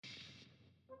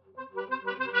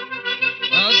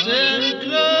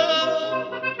ATMclub.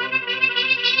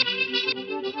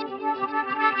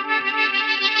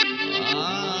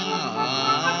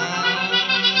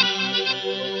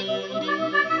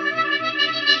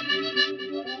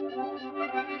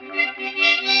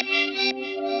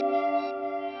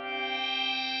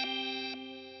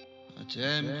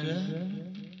 ATMclub.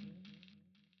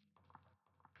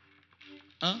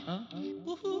 Hein?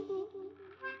 Wouhou.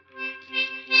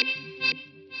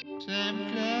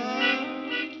 ATMclub.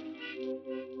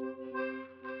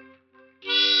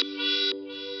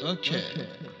 Ok.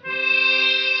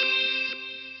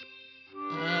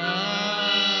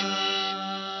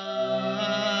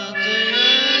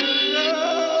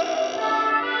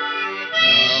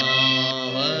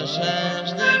 En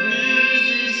recherche de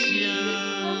musiciens.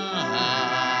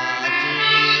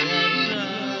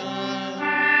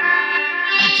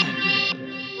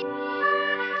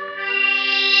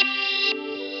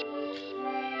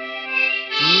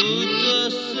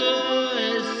 Toutes ceux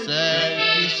et celles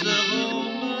qui seront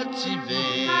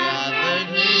motivés à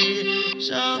venir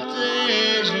chanter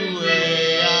et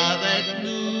jouer avec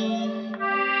nous.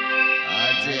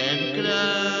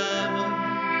 ATMclub.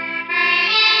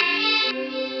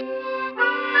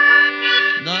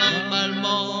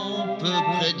 Normalement, on peut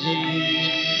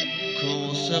prédire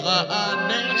qu'on sera à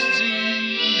merci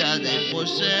l'année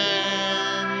prochaine.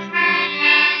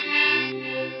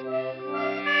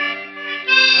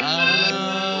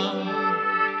 Alors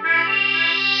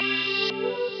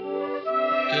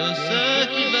que ceux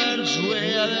qui veulent jouer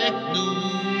avec nous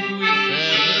et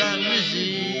faire de la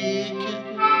musique,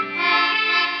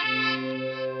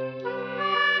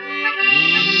 vous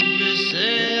nous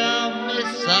laissez un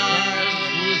message,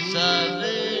 vous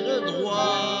avez le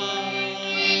droit,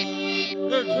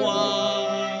 le droit,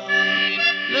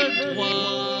 le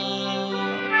droit,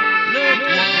 le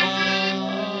droit.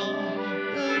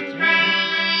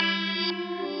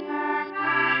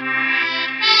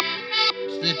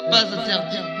 Ce n'est pas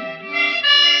interdit,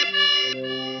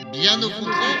 bien au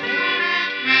contraire,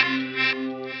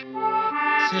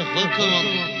 c'est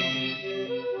recommandé.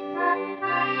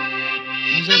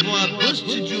 Nous avons un beau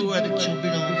studio avec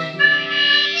turbulence.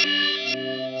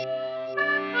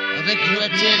 Avec le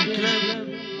ATMclub,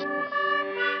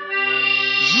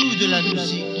 joue de la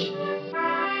musique.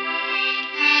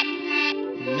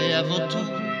 Mais avant tout,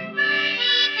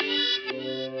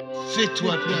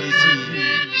 fais-toi plaisir.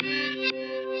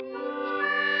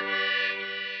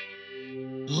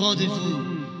 Rendez-vous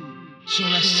sur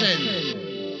la scène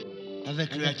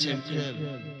avec le ATMclub.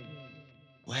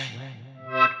 Ouais.